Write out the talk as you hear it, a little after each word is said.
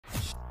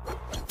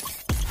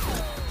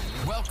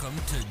Welcome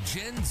to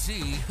Gen Z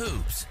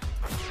Hoops,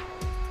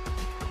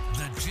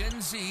 the Gen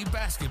Z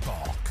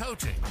basketball,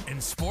 coaching,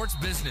 and sports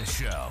business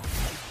show.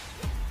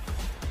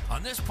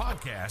 On this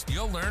podcast,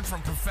 you'll learn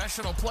from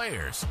professional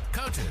players,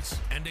 coaches,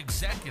 and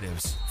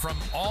executives from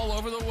all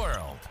over the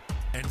world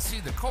and see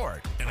the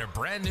court in a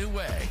brand new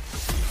way.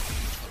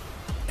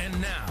 And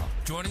now,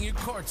 joining you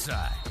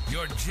courtside,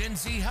 your Gen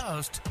Z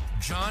host,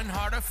 John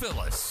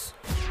Hartophilus.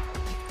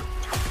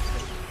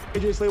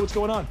 Hey, Jay Slade, what's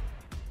going on?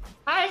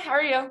 Hi, how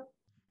are you?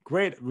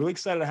 Great. Really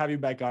excited to have you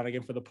back on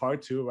again for the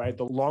part two, right?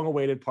 The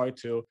long-awaited part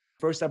two.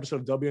 First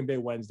episode of WNBA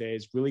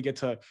Wednesdays. Really get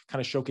to kind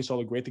of showcase all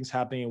the great things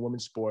happening in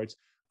women's sports.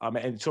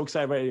 And so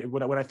excited,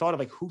 right? When I thought of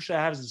like, who should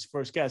I have as this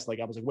first guest? Like,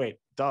 I was like, wait,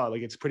 duh.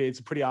 Like, it's a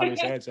pretty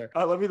obvious answer.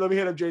 Let me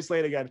hit up Jay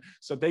Slade again.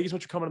 So thank you so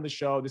much for coming on the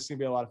show. This is going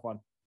to be a lot of fun.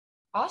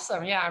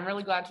 Awesome. Yeah, I'm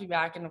really glad to be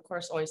back. And of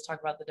course, always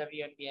talk about the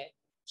WNBA.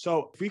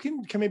 So if we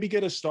can maybe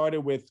get us started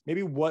with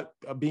maybe what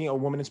being a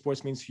woman in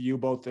sports means to you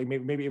both, like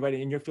maybe right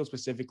in your field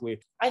specifically.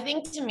 I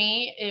think to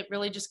me, it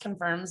really just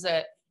confirms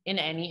that in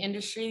any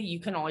industry, you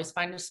can always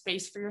find a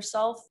space for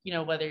yourself,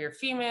 whether you're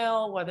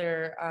female,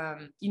 whether,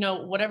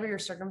 whatever your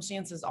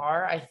circumstances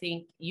are, I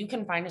think you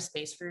can find a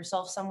space for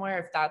yourself somewhere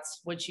if that's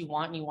what you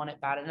want and you want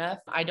it bad enough.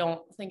 I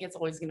don't think it's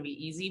always going to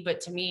be easy,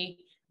 but to me,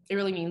 it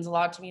really means a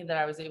lot to me that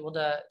I was able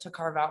to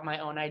carve out my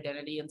own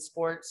identity in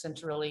sports and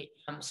to really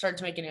start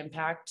to make an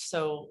impact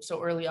so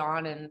early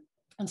on and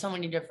in so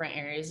many different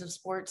areas of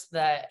sports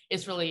that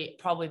it's really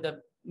probably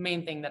the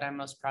main thing that I'm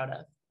most proud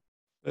of.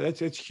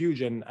 It's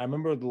huge. And I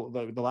remember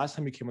the last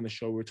time you came on the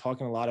show, we were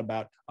talking a lot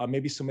about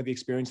maybe some of the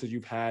experiences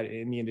you've had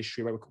in the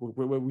industry, right?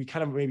 We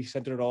kind of maybe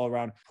centered it all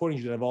around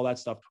reporting and all that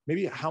stuff.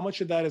 Maybe how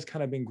much of that has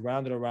kind of been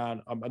grounded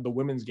around the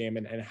women's game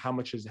and how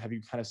much have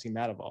you kind of seen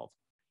that evolve?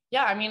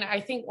 Yeah, I mean, I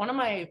think one of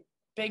my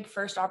big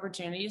first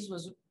opportunities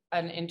was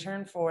an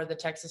intern for the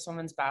Texas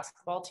women's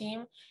basketball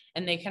team.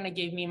 And they kind of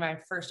gave me my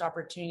first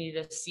opportunity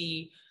to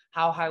see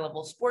how high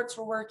level sports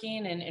were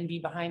working and be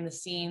behind the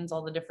scenes,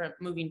 all the different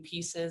moving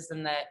pieces,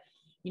 and that,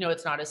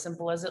 it's not as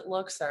simple as it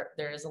looks.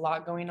 There is a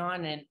lot going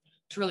on, and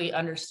to really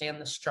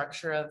understand the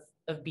structure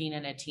of being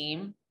in a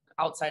team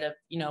outside of,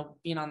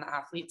 being on the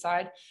athlete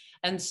side.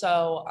 And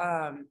so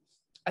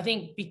I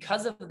think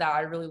because of that,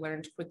 I really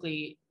learned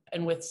quickly,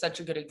 and with such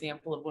a good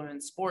example of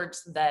women's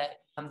sports,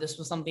 that this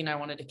was something I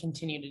wanted to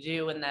continue to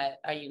do, and that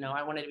I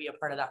wanted to be a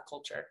part of that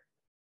culture.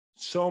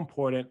 So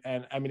important.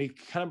 And I mean,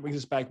 it kind of brings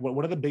us back.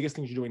 One of the biggest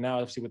things you're doing now,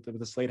 obviously, with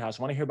the Slade House,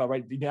 I want to hear about,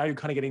 right now you're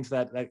kind of getting into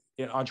that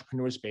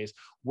entrepreneur space.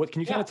 What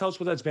can you kind of tell us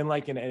what that's been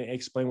like and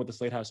explain what the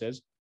Slade House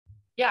is?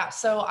 Yeah.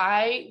 So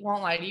I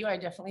won't lie to you. I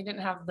definitely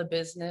didn't have the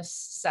business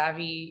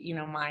savvy,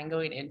 mind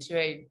going into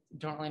it. I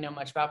don't really know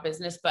much about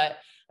business, but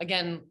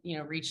again,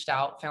 reached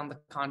out, found the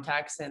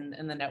contacts and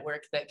the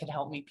network that could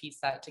help me piece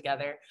that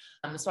together.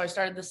 So I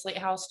started the Slate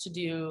House to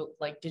do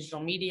like digital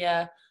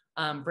media,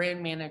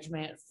 brand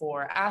management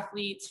for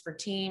athletes, for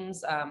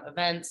teams,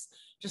 events,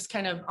 just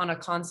kind of on a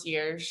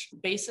concierge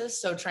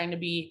basis. So trying to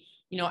be,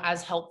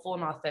 as helpful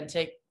and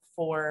authentic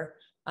for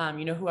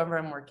whoever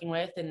I'm working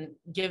with, and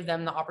give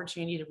them the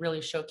opportunity to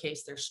really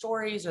showcase their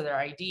stories or their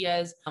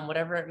ideas,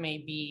 whatever it may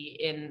be,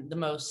 in the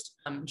most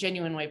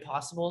genuine way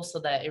possible, so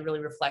that it really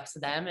reflects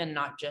them and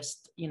not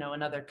just,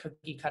 another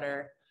cookie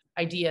cutter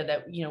idea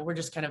that, we're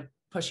just kind of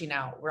pushing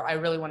out, where I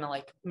really want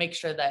to make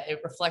sure that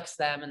it reflects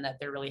them and that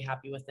they're really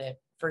happy with it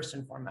first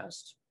and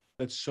foremost.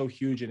 That's so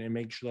huge, and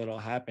make sure that all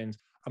happens.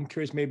 I'm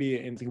curious, maybe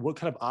what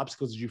kind of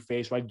obstacles did you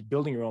face, right,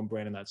 building your own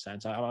brand in that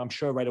sense? I'm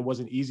sure, right, it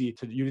wasn't easy.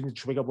 You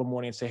didn't wake up one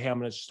morning and say, hey, I'm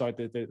going to start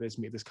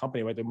this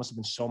company, right? There must have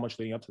been so much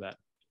leading up to that.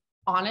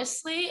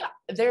 Honestly,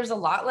 there's a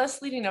lot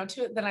less leading up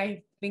to it than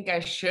I think I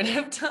should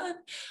have done.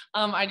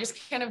 I just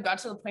kind of got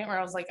to the point where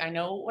I was like, I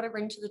know what I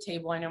bring to the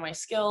table. I know my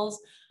skills.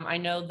 I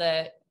know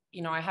that,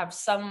 I have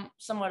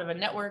somewhat of a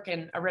network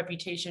and a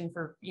reputation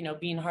for,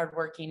 being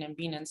hardworking and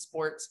being in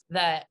sports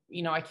that,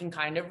 I can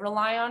kind of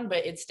rely on,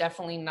 but it's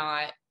definitely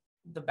not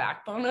the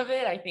backbone of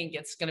it. I think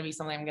it's going to be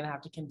something I'm going to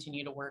have to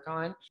continue to work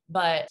on.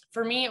 But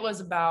for me, it was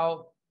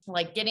about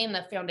getting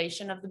the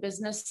foundation of the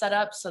business set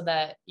up so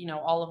that,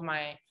 all of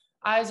my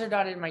I's are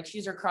dotted, my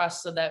T's are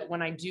crossed, so that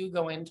when I do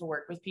go in to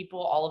work with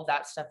people, all of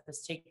that stuff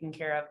is taken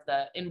care of.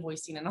 The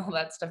invoicing and all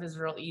that stuff is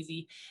real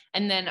easy.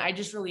 And then I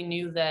just really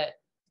knew that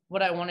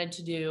what I wanted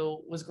to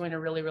do was going to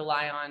really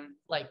rely on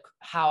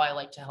how I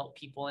like to help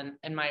people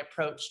and my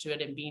approach to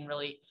it, and being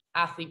really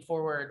athlete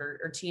forward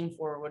or team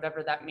forward,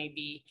 whatever that may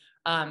be.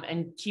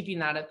 And keeping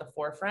that at the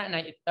forefront.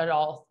 And it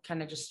all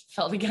kind of just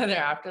fell together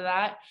after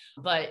that.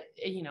 But,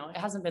 it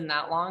hasn't been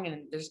that long,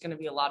 and there's going to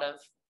be a lot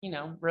of,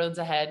 roads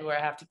ahead where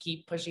I have to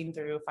keep pushing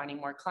through, finding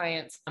more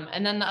clients.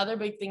 And then the other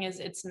big thing is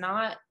it's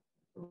not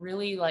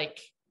really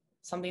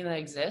something that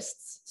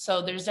exists.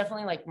 So there's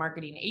definitely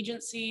marketing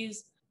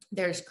agencies,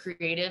 there's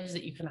creatives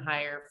that you can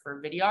hire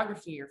for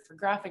videography or for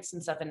graphics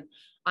and stuff. And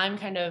I'm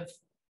kind of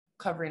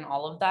covering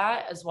all of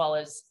that, as well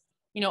as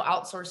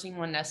outsourcing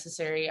when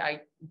necessary.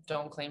 I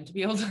don't claim to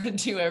be able to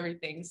do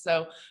everything.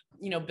 So,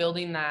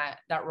 building that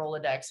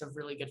Rolodex of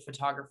really good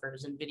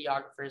photographers and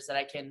videographers that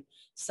I can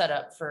set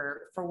up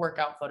for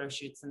workout photo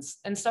shoots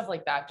and stuff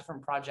like that,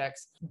 different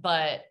projects.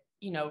 But,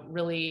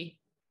 really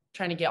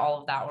trying to get all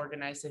of that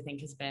organized, I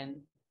think has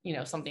been,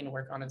 something to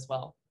work on as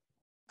well.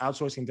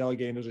 Outsourcing,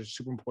 delegating, those are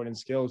super important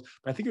skills.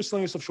 But I think you're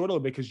selling yourself short a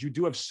little bit because you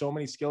do have so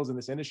many skills in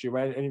this industry,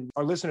 right? And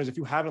our listeners, if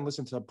you haven't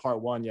listened to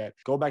part 1 yet,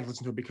 go back and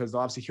listen to it because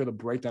they'll obviously hear the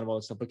breakdown of all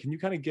this stuff. But can you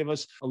kind of give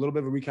us a little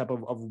bit of a recap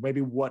of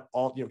maybe what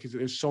all, because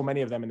there's so many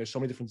of them and there's so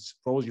many different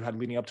roles you had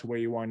leading up to where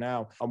you are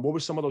now. What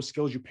were some of those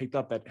skills you picked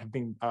up that have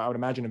been, I would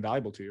imagine,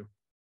 invaluable to you?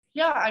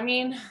 Yeah, I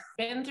mean,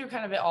 been through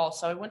kind of it all.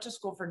 So I went to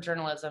school for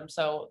journalism.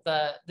 So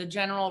the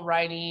general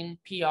writing,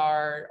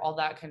 PR, all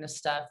that kind of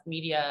stuff,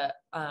 media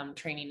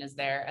training is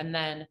there. And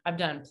then I've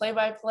done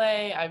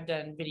play-by-play. I've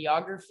done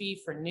videography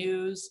for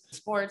news,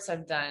 sports.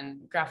 I've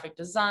done graphic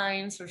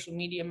design, social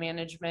media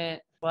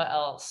management. What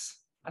else?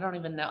 I don't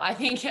even know. I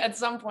think at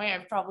some point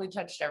I've probably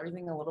touched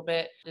everything a little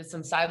bit. Did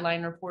some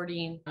sideline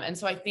reporting. And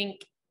so I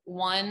think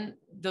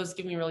those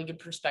give me really good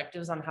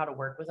perspectives on how to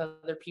work with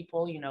other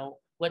people,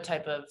 what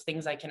type of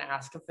things I can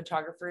ask of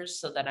photographers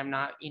so that I'm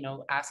not,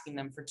 asking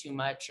them for too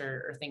much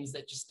or things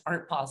that just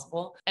aren't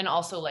possible. And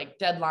also like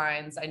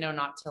deadlines. I know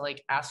not to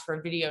like ask for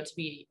a video to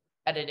be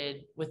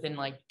edited within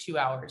like 2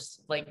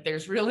 hours. Like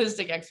there's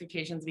realistic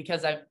expectations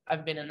because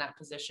I've been in that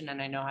position and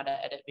I know how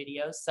to edit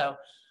videos. So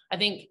I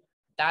think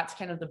that's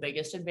kind of the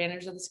biggest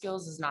advantage of the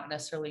skills is not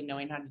necessarily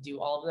knowing how to do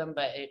all of them,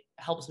 but it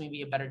helps me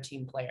be a better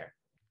team player.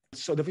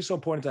 So definitely so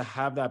important to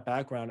have that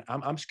background.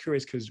 I'm just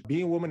curious because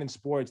being a woman in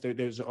sports,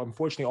 there's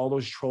unfortunately all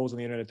those trolls on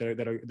the internet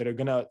that are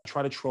gonna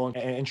try to troll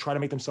and try to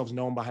make themselves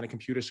known behind a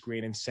computer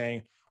screen and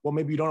saying, well,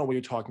 maybe you don't know what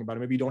you're talking about, or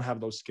maybe you don't have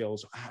those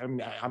skills. I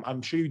mean,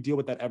 I'm sure you deal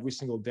with that every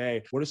single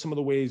day. What are some of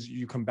the ways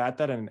you combat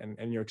that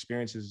and your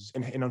experiences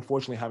and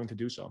unfortunately having to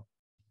do so?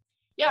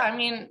 Yeah, I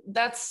mean,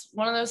 that's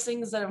one of those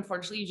things that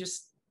unfortunately you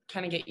just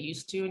kind of get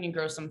used to and you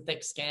grow some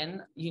thick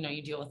skin.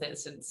 You deal with it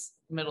since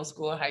middle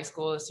school, high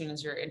school. As soon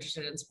as you're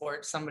interested in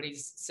sports,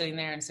 somebody's sitting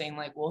there and saying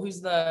like, well,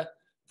 who's the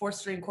 4th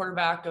string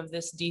quarterback of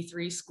this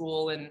D3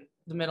 school in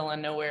the middle of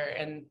nowhere?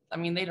 And I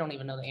mean, they don't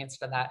even know the answer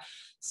to that.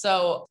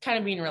 So kind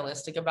of being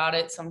realistic about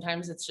it.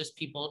 Sometimes it's just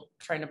people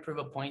trying to prove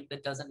a point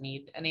that doesn't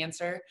need an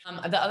answer.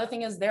 The other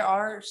thing is there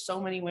are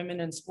so many women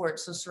in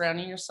sports. So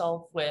surrounding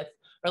yourself with,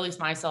 or at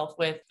least myself,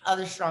 with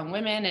other strong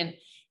women and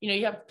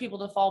you have people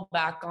to fall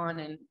back on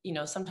and,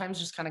 sometimes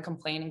just kind of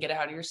complain and get it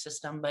out of your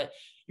system. But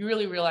you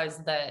really realize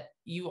that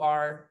you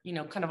are,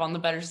 kind of on the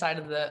better side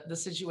of the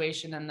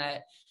situation and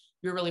that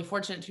you're really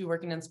fortunate to be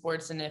working in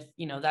sports. And if,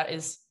 that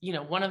is,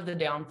 one of the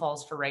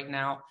downfalls for right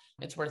now,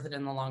 it's worth it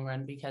in the long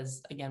run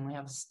because, again, we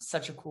have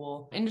such a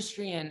cool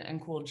industry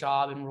and cool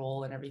job and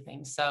role and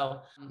everything.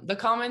 So the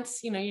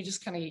comments, you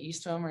just kind of get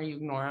used to them or you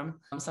ignore them.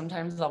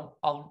 Sometimes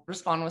I'll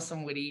respond with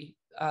some witty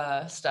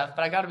stuff,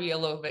 but I got to be a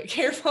little bit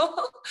careful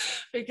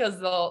because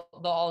they'll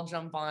all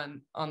jump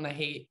on the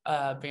hate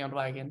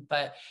bandwagon,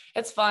 but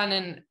it's fun.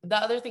 And the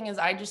other thing is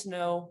I just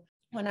know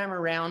when I'm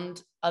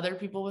around other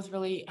people with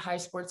really high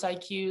sports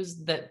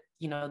IQs that,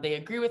 they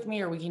agree with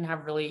me or we can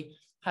have really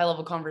high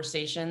level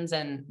conversations.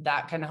 And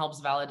that kind of helps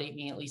validate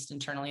me, at least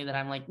internally, that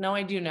I'm like, no,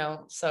 I do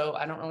know. So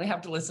I don't really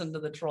have to listen to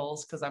the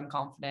trolls because I'm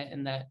confident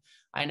in that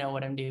I know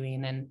what I'm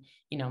doing and,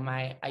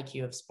 my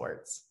IQ of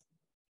sports.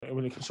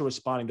 When it comes to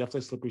responding,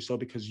 definitely slippery slope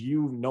because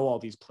you know all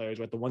these players,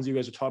 right? The ones you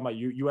guys are talking about,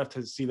 you have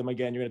to see them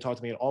again. You're going to talk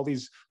to me, and all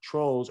these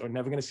trolls are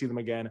never going to see them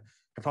again.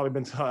 I've probably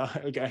been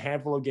to like a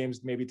handful of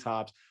games, maybe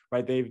tops,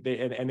 right? They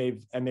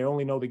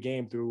only know the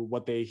game through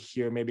what they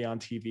hear maybe on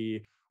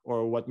TV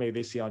or what maybe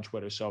they see on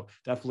Twitter. So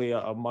definitely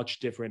a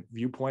much different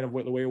viewpoint of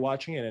the way you're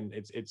watching it, and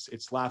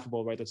it's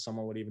laughable, right, that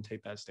someone would even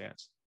take that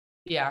stance.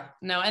 Yeah,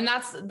 no, and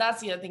that's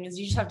the other thing is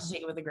you just have to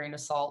take it with a grain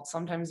of salt.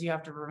 Sometimes you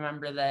have to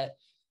remember that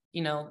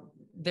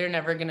they're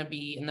never going to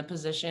be in the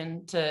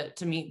position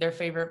to meet their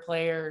favorite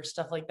player or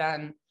stuff like that.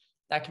 And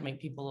that can make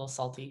people a little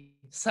salty.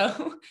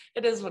 So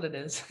it is what it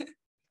is.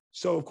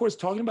 So, of course,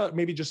 talking about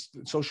maybe just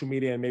social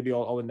media and maybe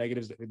all the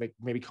negatives that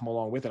maybe come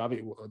along with it.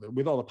 Obviously,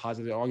 with all the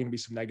positives, there are going to be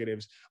some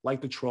negatives,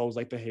 like the trolls,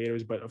 like the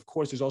haters. But of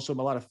course, there's also a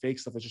lot of fake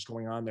stuff that's just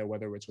going on there,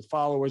 whether it's with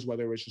followers,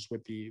 whether it's just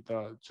with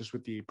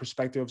the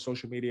perspective of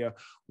social media.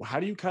 Well,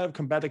 how do you kind of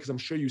combat that? Because I'm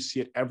sure you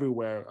see it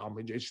everywhere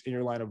in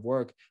your line of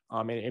work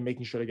and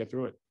making sure to get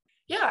through it.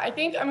 Yeah,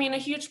 a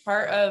huge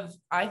part of,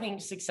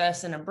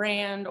 success in a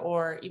brand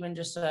or even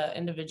just an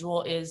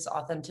individual is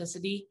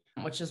authenticity,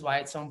 which is why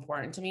it's so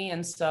important to me.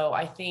 And so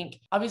I think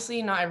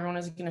obviously not everyone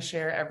is going to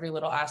share every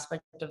little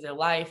aspect of their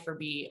life or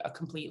be a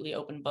completely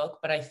open book.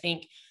 But I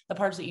think the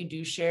parts that you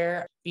do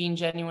share, being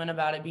genuine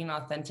about it, being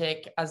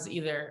authentic as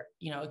either,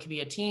 it could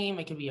be a team,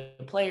 it could be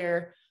a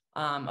player,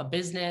 a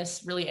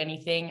business, really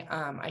anything.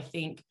 I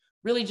think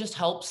really just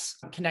helps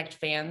connect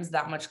fans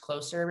that much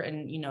closer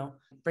and,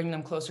 bring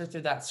them closer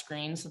through that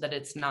screen so that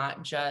it's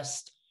not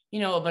just,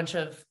 a bunch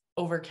of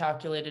over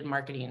calculated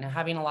marketing and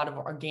having a lot of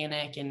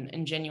organic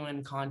and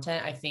genuine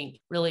content, I think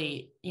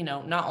really,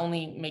 not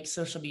only makes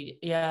social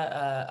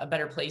media a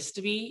better place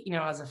to be,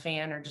 as a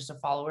fan or just a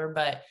follower,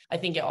 but I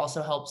think it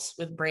also helps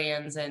with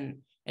brands and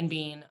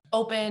being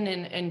open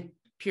and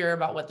pure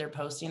about what they're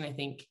posting. I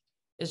think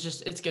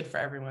it's good for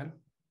everyone.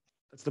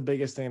 That's the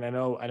biggest thing. I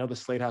know the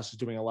Slate House is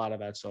doing a lot of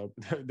that. So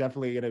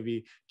definitely going to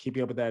be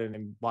keeping up with that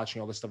and watching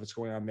all the stuff that's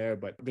going on there.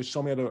 But there's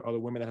so many other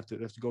women that have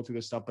to go through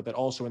this stuff, but that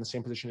also in the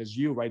same position as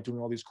you, right? Doing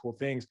all these cool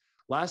things.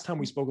 Last time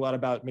we spoke a lot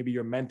about maybe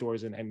your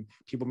mentors and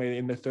people maybe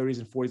in their 30s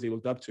and 40s they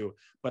looked up to.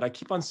 But I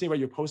keep on seeing, right,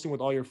 you're posting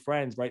with all your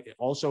friends, right?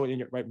 Also in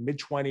your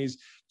mid-20s,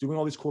 doing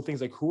all these cool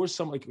things. Like who are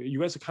some, like you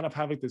guys kind of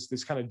have like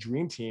this kind of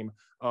dream team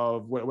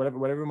of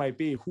whatever it might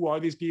be. Who are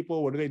these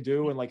people? What do they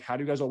do? And like, how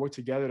do you guys all work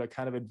together to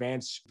kind of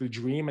advance the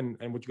dream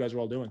and what you guys are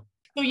all doing?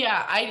 So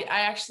yeah, I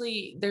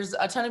actually, there's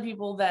a ton of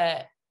people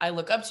that I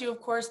look up to,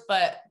 of course,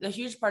 but the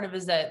huge part of it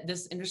is that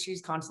this industry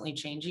is constantly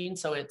changing.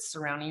 So it's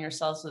surrounding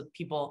yourselves with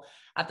people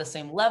at the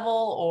same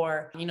level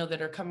or,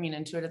 that are coming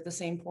into it at the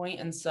same point.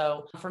 And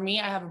so for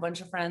me, I have a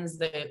bunch of friends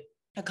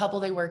a couple,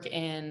 they work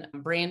in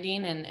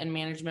branding and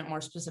management,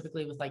 more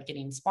specifically with like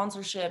getting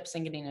sponsorships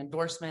and getting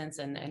endorsements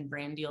and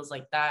brand deals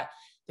like that.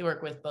 They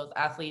work with both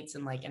athletes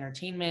and like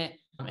entertainment,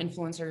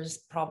 influencers,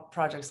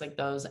 projects like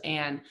those.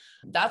 And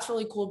that's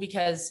really cool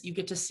because you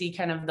get to see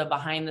kind of the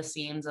behind the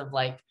scenes of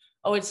like,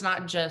 oh, it's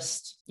not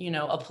just,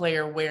 a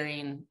player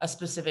wearing a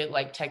specific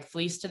like tech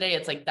fleece today.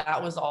 It's like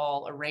that was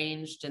all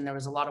arranged and there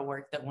was a lot of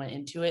work that went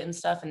into it and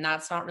stuff. And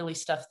that's not really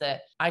stuff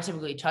that I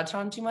typically touch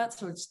on too much.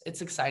 So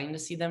it's exciting to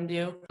see them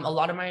do. A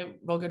lot of my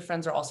real good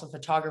friends are also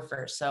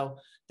photographers. So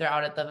they're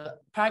out at the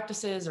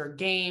practices or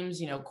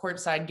games,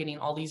 courtside, getting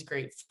all these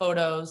great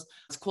photos.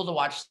 It's cool to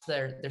watch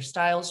their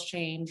styles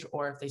change,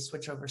 or if they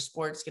switch over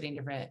sports, getting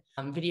different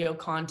video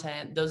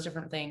content, those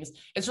different things.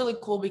 It's really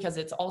cool because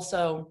it's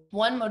also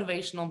one,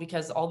 motivational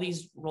because all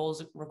these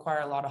roles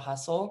require a lot of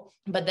hustle,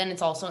 but then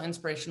it's also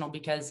inspirational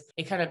because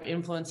it kind of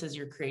influences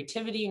your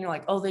creativity and you're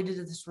like, oh, they did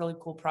this really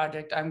cool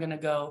project. I'm going to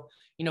go,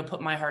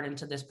 put my heart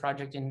into this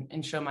project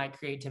and show my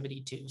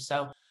creativity too.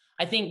 So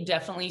I think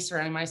definitely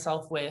surrounding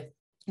myself with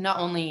not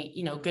only,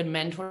 good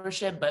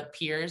mentorship, but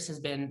peers has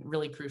been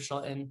really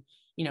crucial in,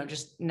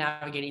 just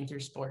navigating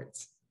through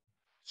sports.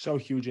 So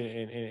huge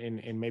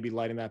in maybe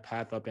lighting that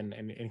path up and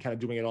kind of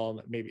doing it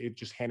all, maybe it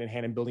just hand in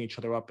hand and building each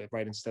other up,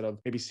 right? Instead of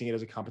maybe seeing it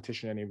as a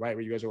competition, right?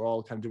 Where you guys are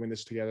all kind of doing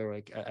this together,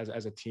 like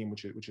as a team,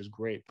 which is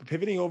great. But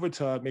pivoting over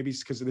to maybe,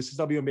 because this is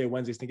WNBA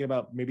Wednesdays, thinking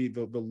about maybe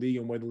the league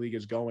and where the league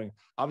is going.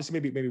 Obviously,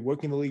 maybe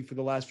working the league for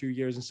the last few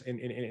years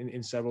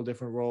in several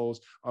different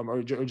roles,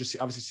 or just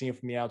obviously seeing it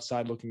from the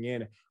outside looking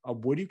in.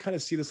 Where do you kind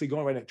of see this league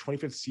going right at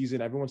 25th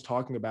season? Everyone's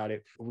talking about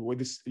it.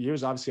 This year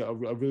is obviously a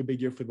really big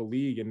year for the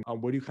league, and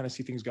where do you kind of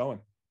see things going?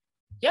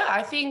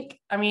 Yeah,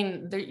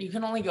 you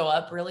can only go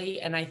up really.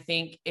 And I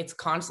think it's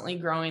constantly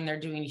growing. They're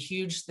doing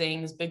huge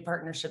things, big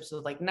partnerships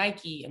with like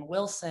Nike and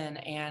Wilson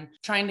and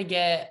trying to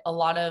get a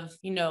lot of,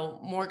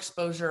 more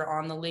exposure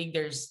on the league.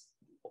 There's,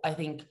 I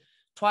think,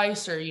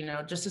 twice or,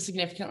 just a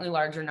significantly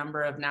larger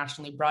number of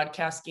nationally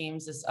broadcast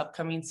games this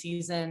upcoming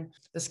season.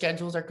 The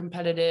schedules are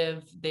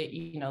competitive.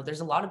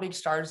 There's a lot of big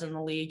stars in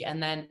the league,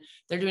 and then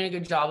they're doing a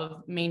good job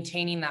of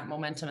maintaining that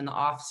momentum in the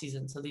off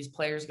season. So these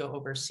players go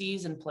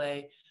overseas and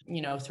play,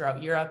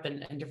 throughout Europe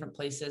and different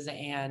places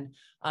and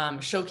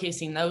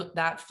showcasing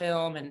that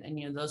film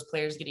and, those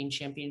players getting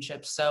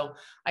championships. So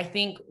I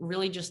think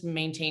really just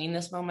maintaining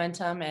this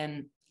momentum.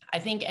 And I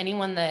think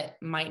anyone that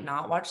might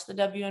not watch the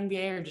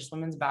WNBA or just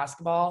women's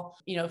basketball,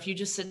 if you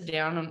just sit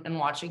down and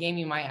watch a game,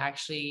 you might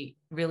actually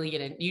really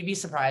get in. You'd be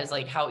surprised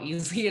like how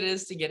easy it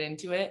is to get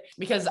into it,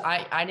 because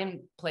I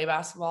didn't play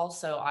basketball.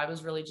 So I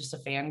was really just a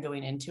fan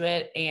going into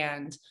it.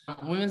 And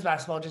women's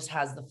basketball just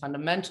has the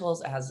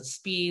fundamentals. It has the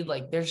speed.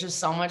 Like there's just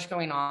so much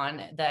going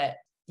on that,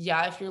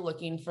 yeah, if you're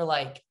looking for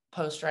like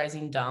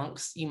posterizing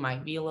dunks, you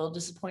might be a little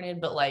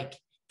disappointed, but like,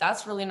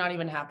 that's really not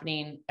even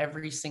happening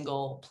every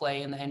single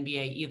play in the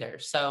NBA either.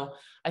 So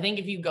I think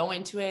if you go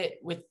into it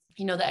with,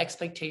 the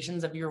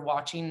expectations of you're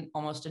watching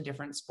almost a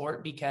different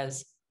sport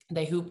because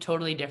they hoop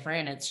totally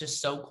different and it's just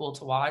so cool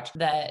to watch,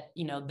 that,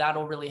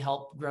 that'll really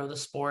help grow the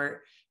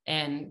sport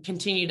and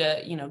continue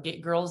to,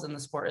 get girls in the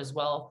sport as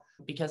well,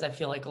 because I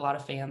feel like a lot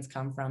of fans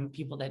come from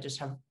people that just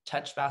have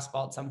touched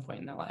basketball at some point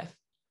in their life.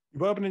 You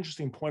brought up an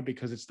interesting point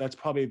because that's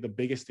probably the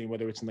biggest thing,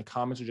 whether it's in the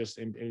comments or just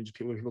in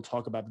people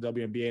talk about the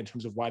WNBA in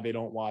terms of why they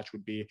don't watch,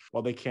 would be,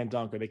 well, they can't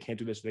dunk or they can't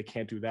do this or they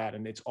can't do that.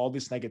 And it's all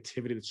this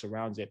negativity that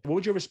surrounds it. What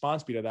would your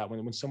response be to that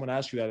when someone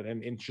asks you that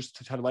and just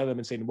to try to light them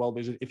and saying, well,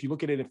 if you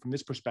look at it from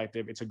this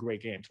perspective, it's a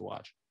great game to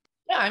watch?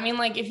 Yeah, I mean,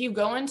 like if you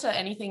go into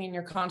anything and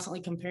you're constantly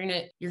comparing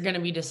it, you're going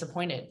to be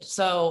disappointed.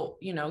 So,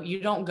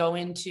 you don't go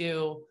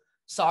into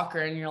soccer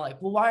and you're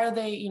like, well, why are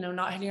they,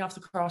 not hitting off the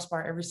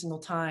crossbar every single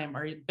time?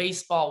 Or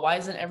baseball, why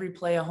isn't every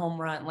play a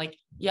home run? Like,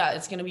 yeah,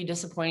 it's going to be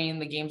disappointing.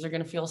 The games are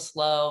going to feel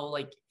slow.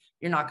 Like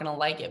you're not going to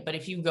like it. But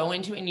if you go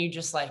into it and you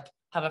just like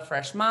have a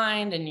fresh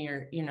mind and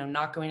you're,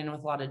 not going in with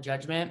a lot of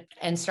judgment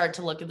and start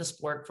to look at the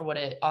sport for what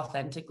it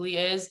authentically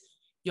is,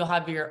 you'll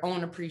have your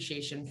own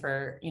appreciation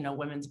for,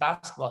 women's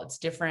basketball. It's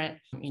different.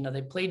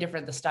 They play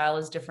different. The style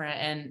is different,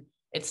 and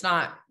it's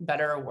not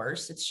better or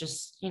worse. It's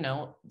just,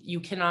 you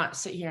cannot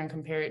sit here and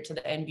compare it to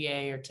the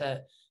NBA or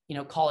to,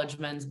 college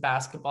men's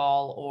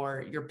basketball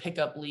or your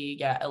pickup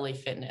league at LA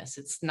Fitness.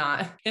 It's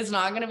not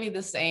going to be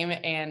the same.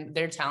 And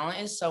their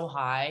talent is so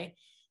high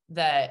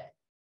that,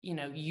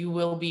 you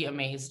will be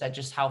amazed at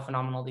just how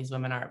phenomenal these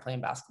women are at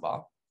playing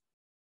basketball.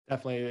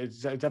 Definitely.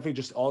 It's definitely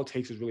just all it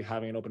takes is really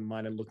having an open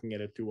mind and looking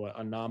at it through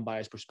a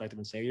non-biased perspective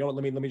and saying,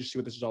 let me just see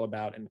what this is all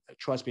about. And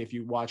trust me, if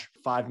you watch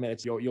 5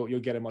 minutes, you'll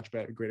get a much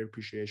better, greater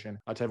appreciation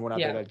to everyone out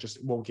there that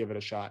just won't give it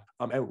a shot.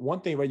 And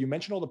one thing, right, you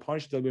mentioned all the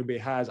partnerships that WNBA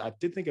has. I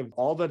did think of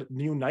all the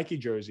new Nike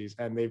jerseys,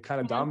 and they've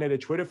kind of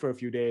dominated Twitter for a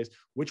few days.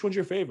 Which one's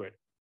your favorite?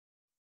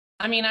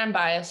 I mean, I'm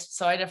biased,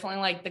 so I definitely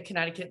like the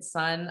Connecticut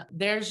Sun.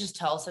 Theirs just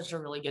tells such a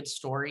really good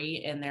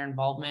story in their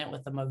involvement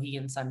with the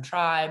Mohegan Sun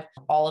tribe.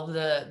 All of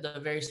the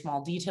very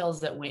small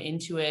details that went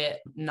into it,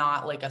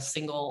 not like a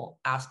single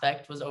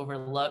aspect was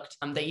overlooked.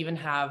 They even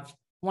have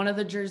one of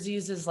the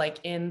jerseys is like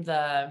in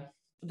the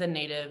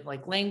native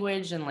like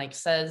language and like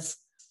says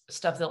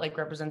stuff that like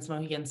represents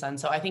Mohegan Sun.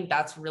 So I think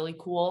that's really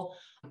cool.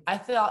 I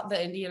thought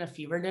the Indiana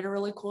Fever did a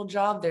really cool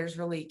job. There's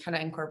really kind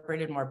of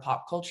incorporated more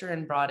pop culture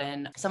and brought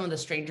in some of the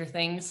Stranger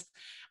Things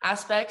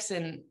aspects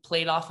and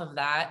played off of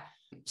that.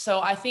 So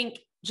I think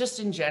just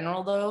in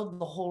general, though,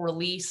 the whole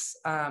release,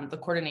 the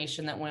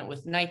coordination that went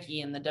with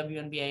Nike and the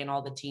WNBA and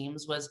all the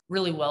teams was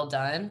really well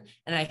done.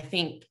 And I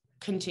think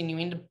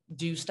continuing to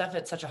do stuff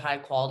at such a high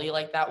quality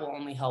like that will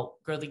only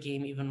help grow the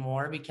game even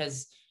more,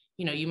 because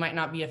you might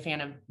not be a fan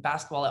of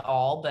basketball at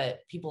all,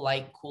 but people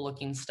like cool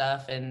looking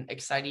stuff and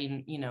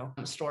exciting,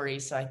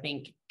 stories. So I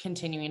think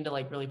continuing to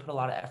like really put a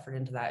lot of effort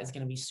into that is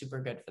going to be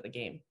super good for the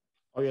game.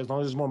 Oh yeah, as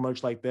long as there's more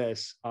merch like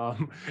this,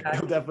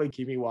 it'll definitely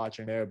keep me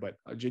watching there. But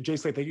Jay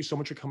Slade, thank you so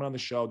much for coming on the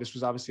show. This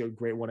was obviously a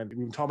great one, and we've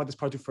been talking about this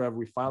part 2 forever.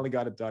 We finally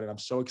got it done, and I'm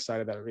so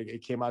excited that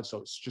it came out. So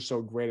it's just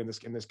so great in this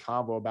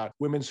convo about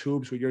women's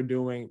hoops, what you're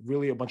doing,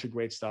 really a bunch of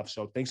great stuff.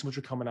 So thanks so much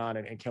for coming on,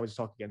 and can't wait to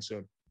talk again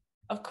soon.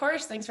 Of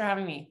course, thanks for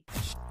having me.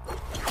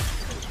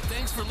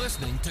 Thanks for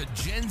listening to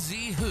Gen Z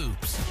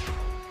Hoops.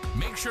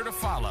 Make sure to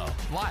follow,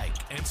 like,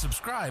 and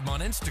subscribe on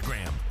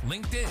Instagram,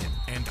 LinkedIn,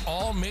 and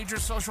all major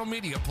social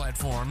media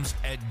platforms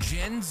at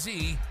Gen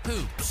Z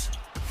Hoops.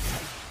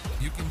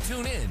 You can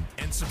tune in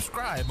and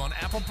subscribe on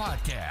Apple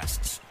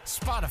Podcasts,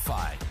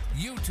 Spotify,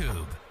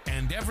 YouTube,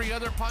 and every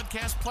other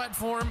podcast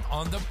platform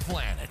on the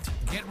planet.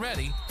 Get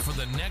ready for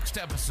the next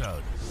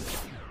episode.